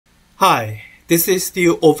Hi, this is the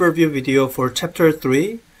overview video for Chapter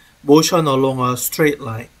 3, Motion Along a Straight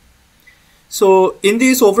Line. So in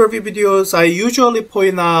these overview videos, I usually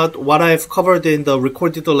point out what I've covered in the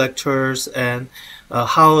recorded lectures and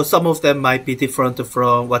how some of them might be different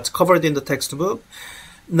from what's covered in the textbook.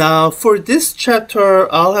 Now, for this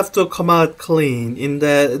chapter, I'll have to come out clean in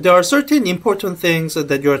that there are certain important things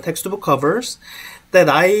that your textbook covers that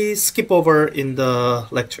I skip over in the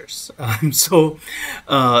lectures.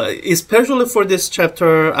 Especially for this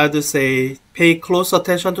chapter, I would say pay close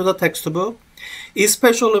attention to the textbook,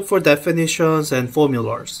 especially for definitions and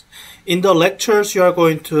formulas. In the lectures, you are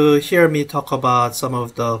going to hear me talk about some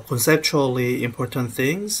of the conceptually important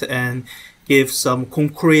things and give some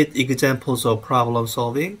concrete examples of problem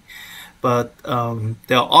solving. But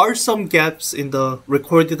there are some gaps in the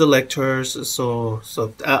recorded lectures, so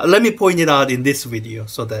let me point it out in this video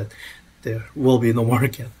so that there will be no more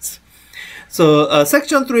gaps. So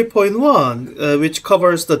section 3.1, which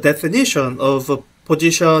covers the definition of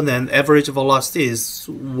position and average velocity, is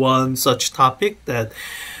one such topic that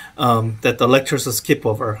that the lectures skip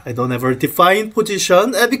over. I don't ever define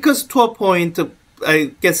position because to a point,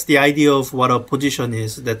 I guess the idea of what a position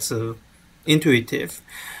is, that's intuitive.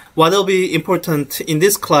 What will be important in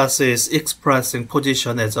this class is expressing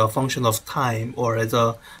position as a function of time or as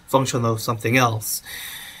a function of something else.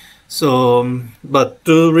 So, but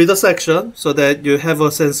do read the section so that you have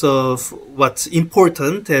a sense of what's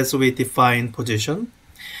important as we define position.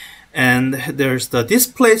 And there's the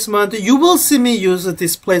displacement. You will see me use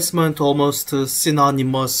displacement almost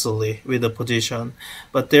synonymously with the position.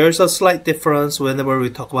 But there's a slight difference. Whenever we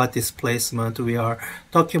talk about displacement, we are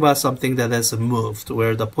talking about something that has moved,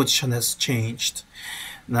 where the position has changed.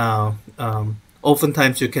 Now,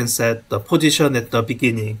 oftentimes you can set the position at the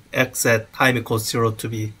beginning, x at time equals 0 to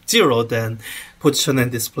be 0, then position and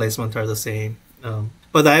displacement are the same.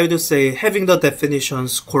 But I would say having the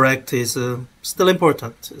definitions correct is still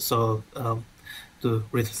important. So do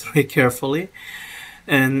read through it carefully.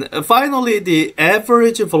 And finally, the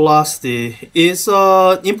average velocity is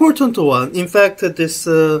an important one. In fact, this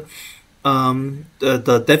the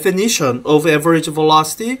definition of average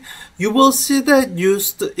velocity, you will see that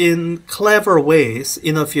used in clever ways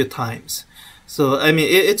in a few times. So I mean,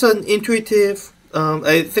 it's an intuitive.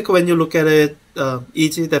 I think when you look at it,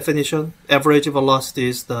 easy definition. Average velocity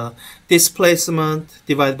is the displacement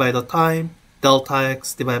divided by the time, delta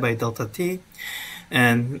x divided by delta t.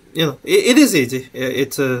 And, you know, it is easy.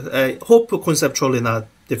 It's, I hope, conceptually not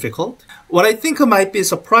difficult. What I think might be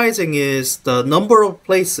surprising is the number of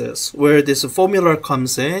places where this formula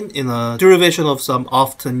comes in a derivation of some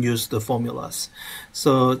often used formulas.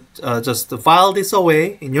 So just file this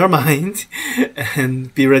away in your mind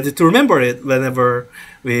and be ready to remember it whenever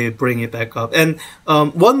we bring it back up. And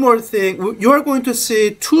one more thing, you are going to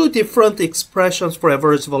see two different expressions for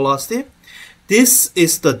average velocity. This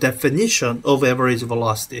is the definition of average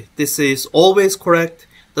velocity. This is always correct,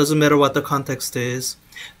 doesn't matter what the context is.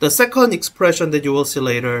 The second expression that you will see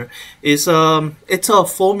later is it's a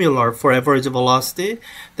formula for average velocity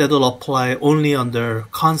that will apply only under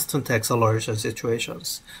constant acceleration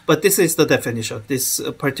situations. But this is the definition. This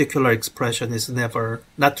particular expression is never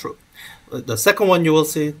not true. The second one you will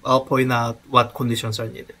see, I'll point out what conditions are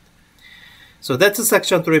needed. So that's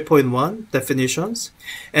section 3.1, definitions.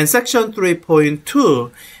 And section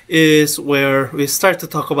 3.2 is where we start to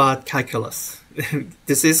talk about calculus.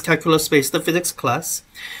 This is calculus-based physics class.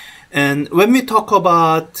 And when we talk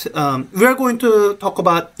about, we're going to talk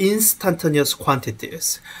about instantaneous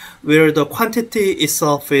quantities, where the quantity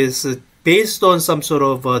itself is based on some sort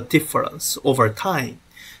of a difference over time.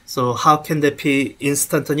 So how can that be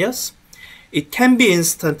instantaneous? It can be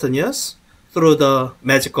instantaneous through the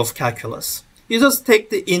magic of calculus. You just take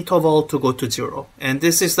the interval to go to 0. And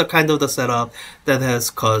this is the kind of the setup that has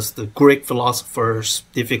caused the Greek philosophers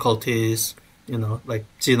difficulties, you know, like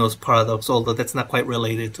Zeno's paradox, although that's not quite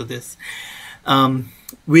related to this.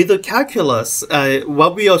 With the calculus,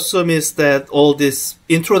 what we assume is that all this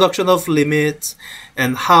introduction of limits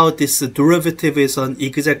and how this derivative is an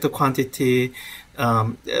exact quantity,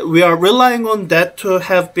 we are relying on that to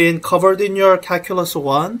have been covered in your calculus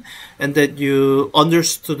 1 and that you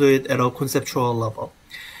understood it at a conceptual level.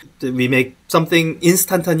 We make something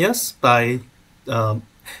instantaneous by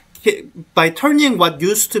turning what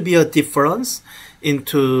used to be a difference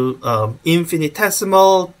into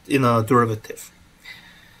infinitesimal in a derivative.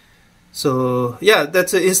 So yeah,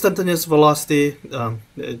 that's an instantaneous velocity.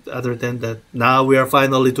 Other than that, now we are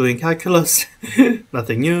finally doing calculus,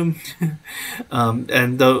 nothing new.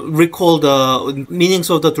 And recall the meanings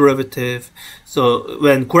of the derivative. So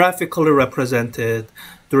when graphically represented,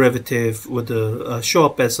 derivative would show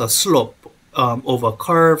up as a slope of a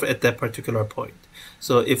curve at that particular point.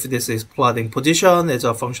 So if this is plotting position as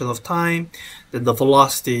a function of time, then the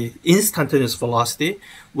velocity, instantaneous velocity,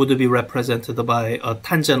 would be represented by a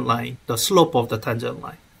tangent line, the slope of the tangent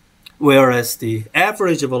line. Whereas the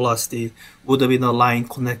average velocity would be a line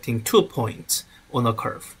connecting 2 points on a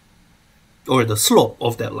curve, or the slope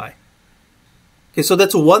of that line. Okay, so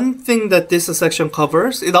that's one thing that this section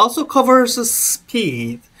covers. It also covers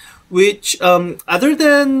speed, which other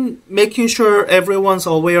than making sure everyone's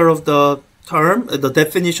aware of the term, the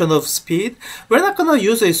definition of speed, we're not going to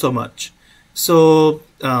use it so much. So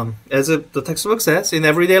as the textbook says, in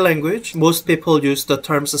everyday language, most people use the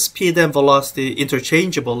terms speed and velocity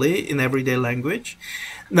interchangeably in everyday language.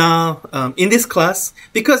 Now, in this class,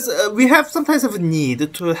 because we have sometimes have a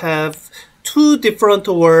need to have two different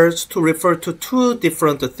words to refer to two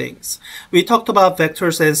different things. We talked about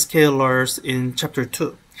vectors and scalars in chapter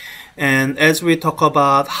 2. And as we talk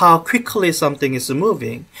about how quickly something is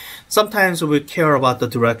moving, sometimes we care about the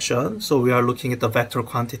direction, so we are looking at the vector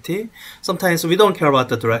quantity. Sometimes we don't care about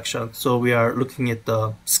the direction, so we are looking at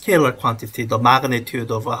the scalar quantity, the magnitude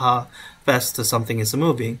of how fast something is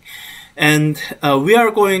moving. And we are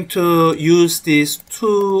going to use these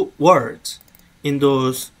two words in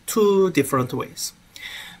those two different ways.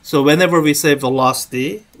 So whenever we say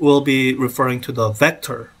velocity, we'll be referring to the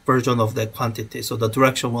vector version of that quantity, so the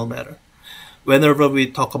direction will matter. Whenever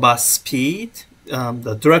we talk about speed,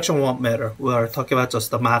 the direction won't matter. We are talking about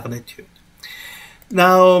just the magnitude.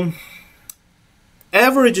 Now,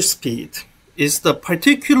 average speed is the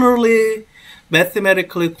particularly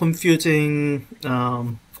mathematically confusing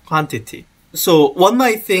quantity. So one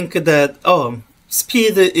might think that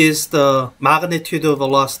speed is the magnitude of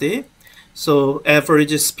velocity. So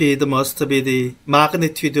average speed must be the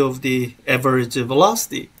magnitude of the average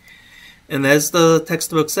velocity. And as the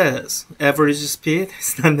textbook says, average speed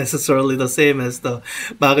is not necessarily the same as the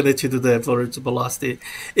magnitude of the average velocity.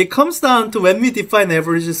 It comes down to when we define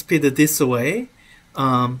average speed this way,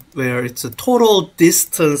 where it's a total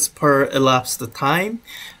distance per elapsed time.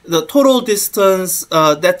 The total distance,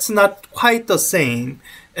 that's not quite the same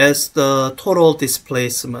as the total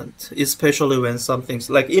displacement, especially when something's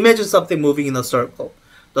like, imagine something moving in a circle.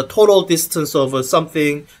 The total distance of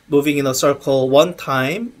something moving in a circle one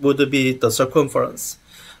time would be the circumference.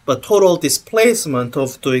 But total displacement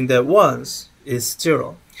of doing that once is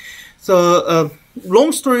 0. So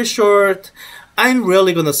long story short, I'm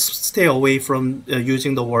really going to stay away from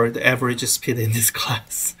using the word average speed in this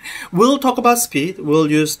class. We'll talk about speed. We'll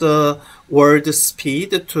use the word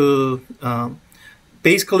speed to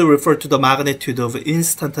basically refer to the magnitude of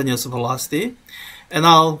instantaneous velocity. And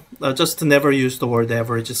I'll just never use the word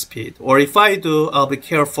average speed. Or if I do, I'll be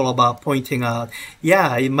careful about pointing out,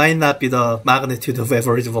 yeah, it might not be the magnitude of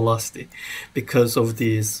average velocity because of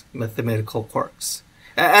these mathematical quirks.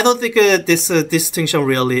 I don't think this distinction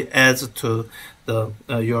really adds to the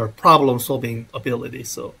your problem-solving ability.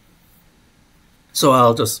 So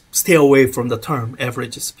I'll just stay away from the term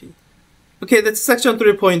average speed. Okay, that's section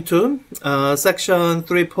 3.2. Section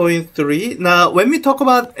 3.3. Now, when we talk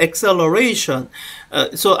about acceleration,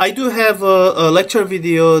 so I do have a lecture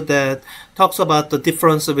video that talks about the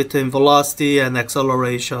difference between velocity and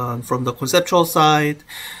acceleration from the conceptual side.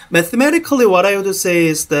 Mathematically, what I would say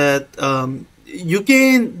is that you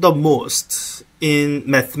gain the most in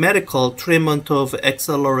mathematical treatment of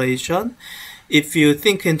acceleration if you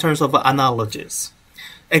think in terms of analogies.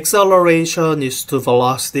 Acceleration is to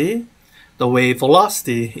velocity the way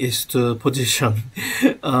velocity is to position.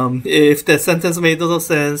 If that sentence made a little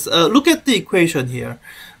sense, look at the equation here.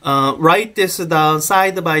 Write this down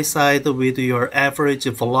side by side with your average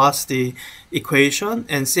velocity equation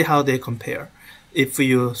and see how they compare. If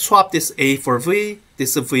you swap this a for v,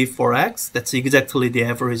 this v for x, that's exactly the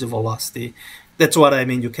average velocity. That's what I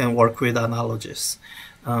mean, you can work with analogies.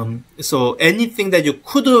 So anything that you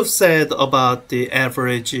could have said about the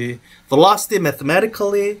average velocity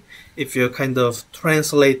mathematically, if you kind of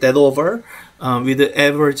translate that over with the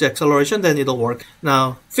average acceleration, then it'll work.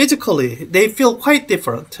 Now, physically, they feel quite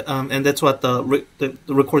different, and that's what the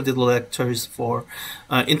recorded lecture is for.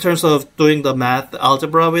 In terms of doing the math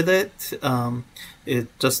algebra with it, it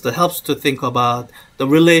just helps to think about the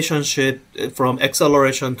relationship from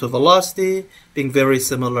acceleration to velocity being very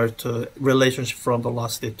similar to relationship from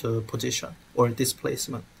velocity to position or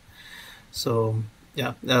displacement. So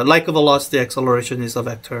yeah, like a velocity, acceleration is a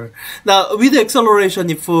vector. Now, with acceleration,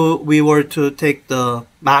 if we were to take the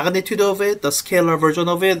magnitude of it, the scalar version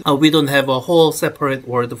of it, we don't have a whole separate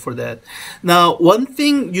word for that. Now, one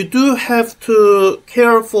thing you do have to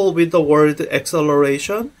careful with the word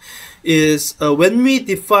acceleration is when we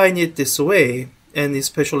define it this way, and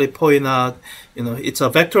especially point out, it's a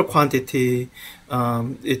vector quantity,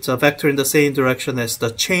 it's a vector in the same direction as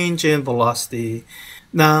the change in velocity.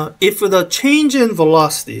 Now, if the change in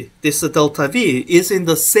velocity, this delta v, is in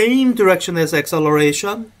the same direction as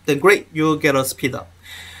acceleration, then great, you'll get a speed up.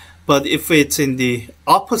 But if it's in the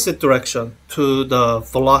opposite direction to the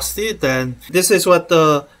velocity, then this is what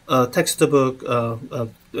the textbook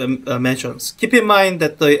mentions. Keep in mind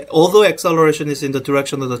that although acceleration is in the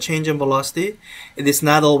direction of the change in velocity, it is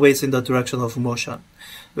not always in the direction of motion.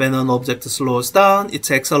 When an object slows down,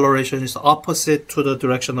 its acceleration is opposite to the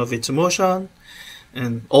direction of its motion.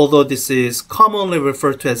 And although this is commonly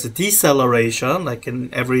referred to as deceleration, like in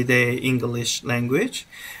everyday English language,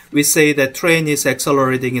 we say that train is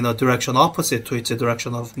accelerating in a direction opposite to its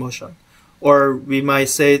direction of motion. Or we might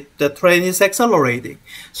say that train is accelerating.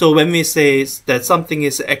 So when we say that something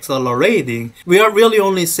is accelerating, we are really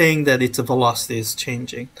only saying that its velocity is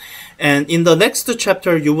changing. And in the next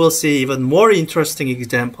chapter, you will see even more interesting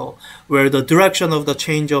example where the direction of the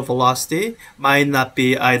change of velocity might not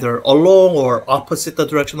be either along or opposite the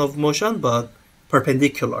direction of motion, but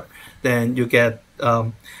perpendicular. Then you get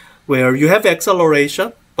where you have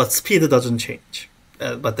acceleration, but speed doesn't change.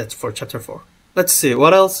 But that's for chapter 4. Let's see,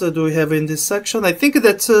 what else do we have in this section? I think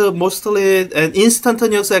that's mostly an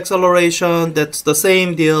instantaneous acceleration. That's the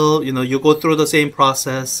same deal. You go through the same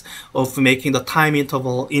process of making the time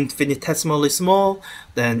interval infinitesimally small.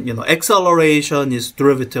 Then, acceleration is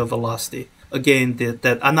derivative velocity. Again,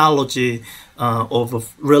 that analogy of a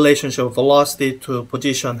relationship of velocity to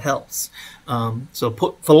position helps. So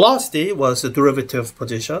velocity was a derivative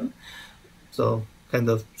position. So kind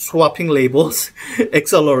of swapping labels,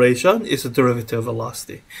 acceleration is a derivative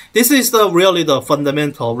velocity. This is really the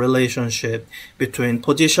fundamental relationship between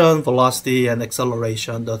position, velocity, and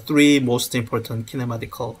acceleration, the three most important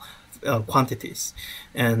kinematical quantities.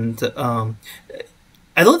 And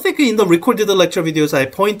I don't think in the recorded lecture videos I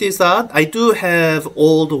point this out. I do have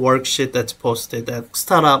old worksheet that's posted that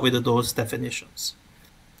start out with those definitions.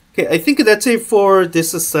 Okay, I think that's it for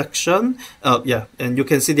this section. Yeah, and you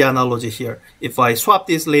can see the analogy here. If I swap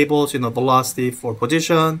these labels, velocity for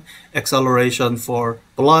position, acceleration for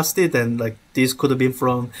velocity, then like these could have been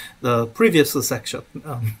from the previous section.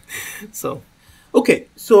 Okay,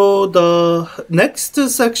 so the next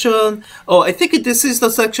section, I think this is the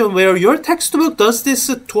section where your textbook does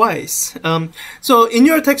this twice. So in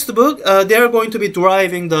your textbook, they are going to be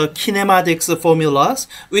deriving the kinematics formulas,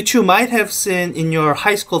 which you might have seen in your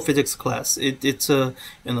high school physics class. It's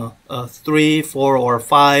 3, 4, or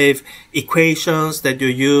 5 equations that you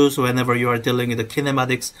use whenever you are dealing with the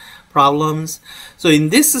kinematics problems. So in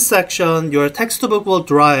this section, your textbook will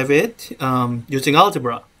derive it using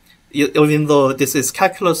algebra. Even though this is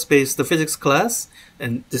calculus-based physics class,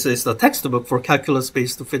 and this is the textbook for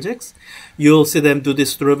calculus-based physics, you'll see them do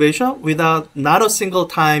this derivation without not a single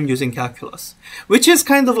time using calculus, which is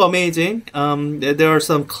kind of amazing. There are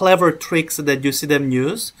some clever tricks that you see them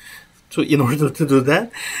use in order to do that.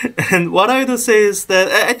 And what I would say is that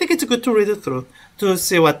I think it's good to read it through to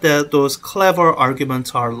see what those clever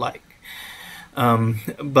arguments are like.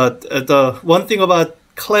 But the one thing about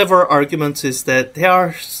clever arguments is that they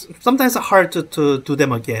are sometimes hard to do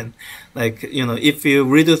them again. Like, if you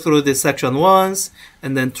read through this section once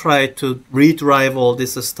and then try to redrive all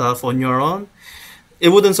this stuff on your own, it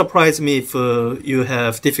wouldn't surprise me if you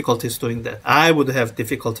have difficulties doing that. I would have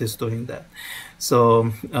difficulties doing that.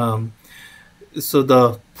 So, so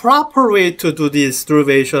the proper way to do this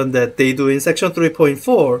derivation that they do in section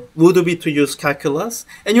 3.4 would be to use calculus,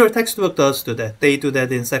 and your textbook does do that. They do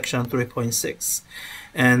that in section 3.6.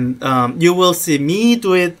 And you will see me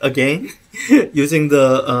do it again using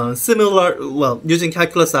the using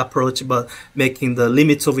calculus approach, but making the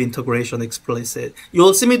limits of integration explicit. You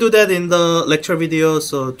will see me do that in the lecture video,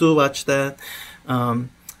 so do watch that.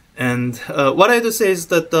 And what I do say is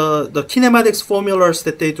that the kinematics formulas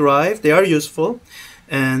that they derive, they are useful,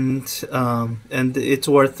 and it's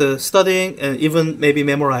worth studying and even maybe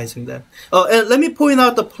memorizing them. And let me point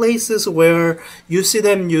out the places where you see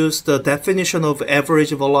them use the definition of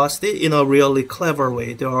average velocity in a really clever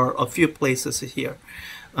way. There are a few places here.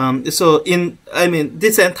 So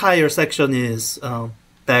this entire section is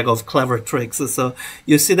bag of clever tricks. So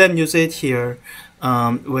you see them use it here.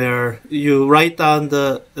 Where you write down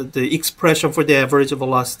the expression for the average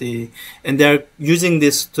velocity, and they're using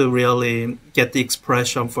this to really get the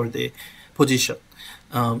expression for the position.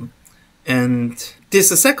 And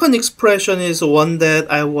this second expression is one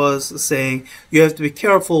that I was saying you have to be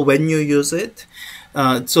careful when you use it.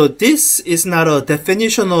 So this is not a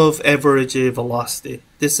definition of average velocity.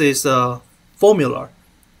 This is a formula.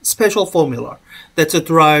 special formula that's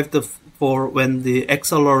derived for when the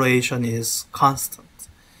acceleration is constant.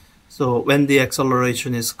 So when the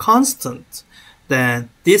acceleration is constant, then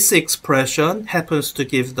this expression happens to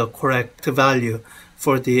give the correct value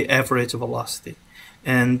for the average velocity.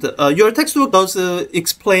 And your textbook does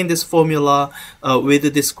explain this formula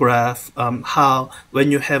with this graph, how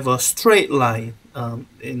when you have a straight line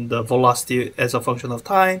in the velocity as a function of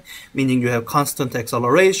time, meaning you have constant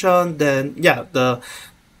acceleration, then yeah, the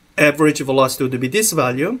average velocity would be this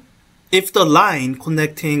value. If the line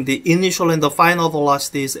connecting the initial and the final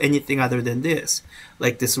velocity is anything other than this,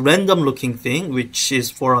 like this random looking thing, which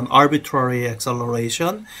is for an arbitrary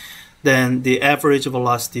acceleration, then the average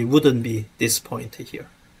velocity wouldn't be this point here.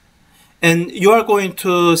 And you are going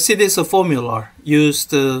to see this formula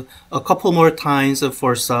used a couple more times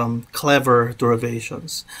for some clever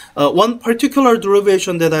derivations. One particular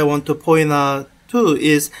derivation that I want to point out too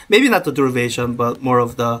is maybe not the derivation, but more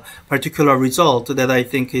of the particular result that I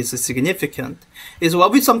think is significant, is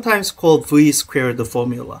what we sometimes call V-squared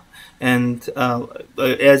formula. And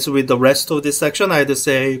as with the rest of this section, I'd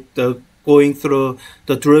say going through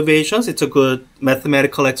the derivations, it's a good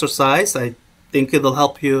mathematical exercise. I think it'll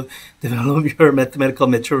help you develop your mathematical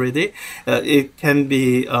maturity. It can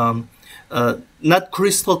be not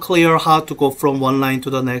crystal clear how to go from one line to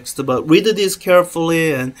the next, but read this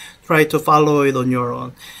carefully and try to follow it on your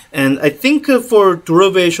own. And I think for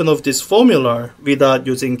derivation of this formula without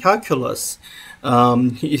using calculus,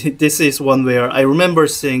 this is one where I remember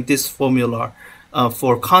seeing this formula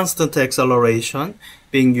for constant acceleration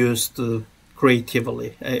being used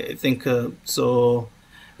creatively. I think so.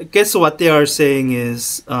 I guess what they are saying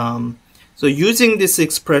is, so using this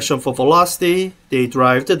expression for velocity, they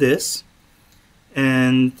derived this,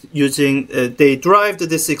 and using they derived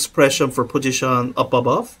this expression for position up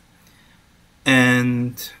above,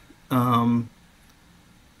 and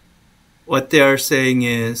what they are saying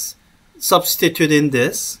is substitute in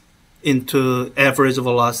this into average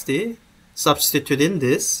velocity, substitute in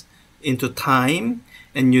this into time,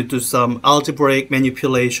 and you do some algebraic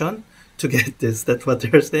manipulation to get this. That's what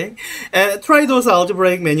they're saying. Try those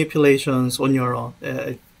algebraic manipulations on your own.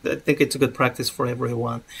 I think it's a good practice for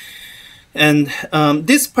everyone. And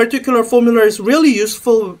this particular formula is really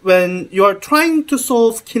useful when you are trying to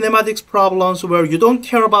solve kinematics problems where you don't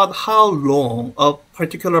care about how long a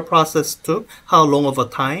particular process took, how long of a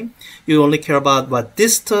time. You only care about what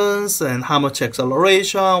distance and how much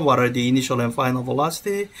acceleration, what are the initial and final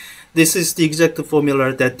velocity. This is the exact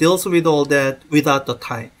formula that deals with all that without the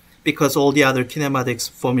time, because all the other kinematics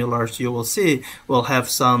formulas you will see will have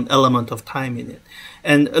some element of time in it.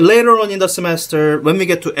 And later on in the semester, when we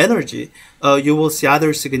get to energy, you will see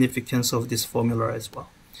other significance of this formula as well.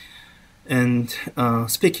 And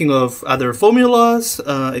speaking of other formulas,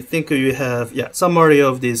 I think you have summary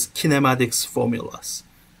of these kinematics formulas.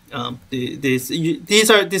 This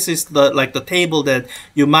is the table that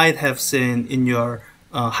you might have seen in your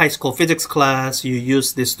high school physics class. You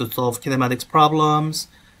use this to solve kinematics problems.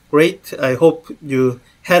 Great. I hope you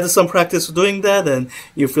had some practice doing that and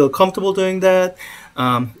you feel comfortable doing that.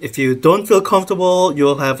 If you don't feel comfortable,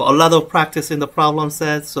 you'll have a lot of practice in the problem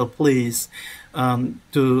set. So please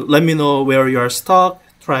do let me know where you are stuck.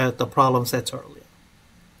 Try out the problem sets earlier.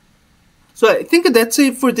 So I think that's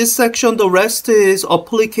it for this section. The rest is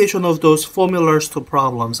application of those formulas to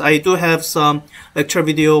problems. I do have some lecture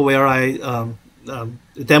video where I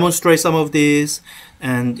demonstrate some of these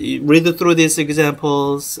and read through these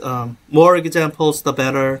examples. More examples, the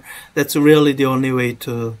better. That's really the only way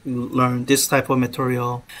to learn this type of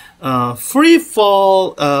material. Free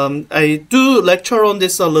fall, I do lecture on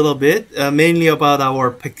this a little bit, mainly about our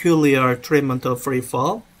peculiar treatment of free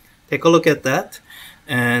fall. Take a look at that.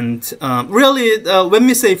 And really, when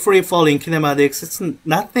we say free fall in kinematics, it's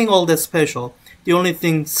nothing all that special. The only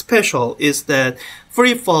thing special is that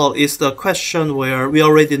free fall is the question where we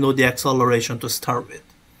already know the acceleration to start with.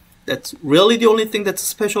 That's really the only thing that's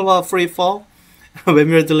special about free fall when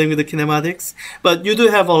we're dealing with the kinematics. But you do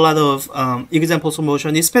have a lot of examples of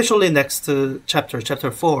motion, especially next chapter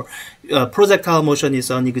 4. Projectile motion is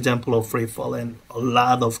an example of free fall, and a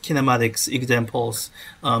lot of kinematics examples.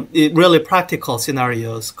 Really practical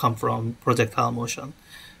scenarios come from projectile motion.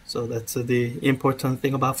 So that's the important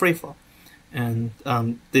thing about free fall. And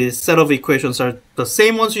the set of equations are the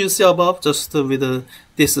same ones you see above, just with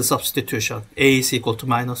this substitution. A is equal to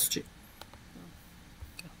minus g.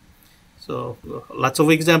 So lots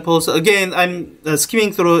of examples. Again, I'm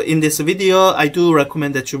skimming through in this video. I do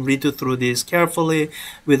recommend that you read through this carefully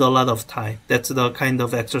with a lot of time. That's the kind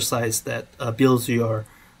of exercise that builds your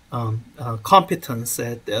competence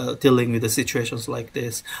at dealing with the situations like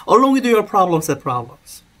this, along with your problem set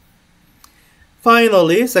problems.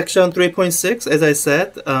 Finally, section 3.6, as I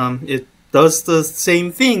said, it does the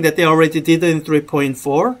same thing that they already did in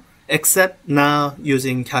 3.4, except now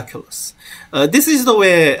using calculus. This is the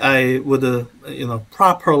way I would,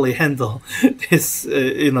 properly handle this,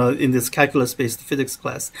 in this calculus-based physics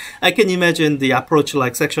class. I can imagine the approach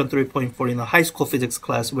like section 3.4 in a high school physics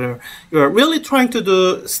class where you're really trying to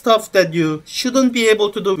do stuff that you shouldn't be able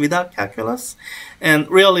to do without calculus. And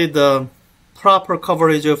really the proper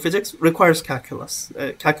coverage of physics requires calculus.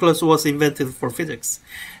 Calculus was invented for physics.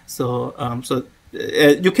 So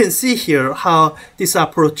you can see here how this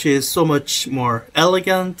approach is so much more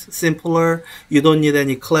elegant, simpler. You don't need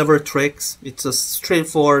any clever tricks. It's a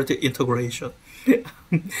straightforward integration.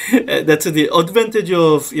 That's the advantage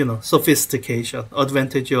of sophistication,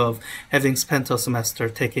 advantage of having spent a semester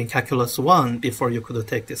taking calculus 1 before you could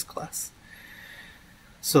take this class.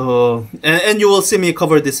 So, and you will see me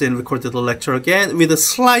cover this in recorded lecture again with a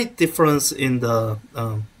slight difference in the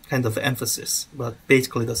kind of emphasis, but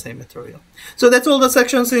basically the same material. So that's all the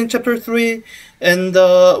sections in chapter 3, and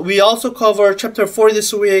we also cover chapter 4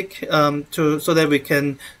 this week so that we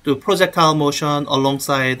can do projectile motion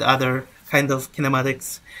alongside other kind of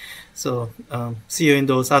kinematics. So see you in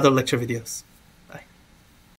those other lecture videos.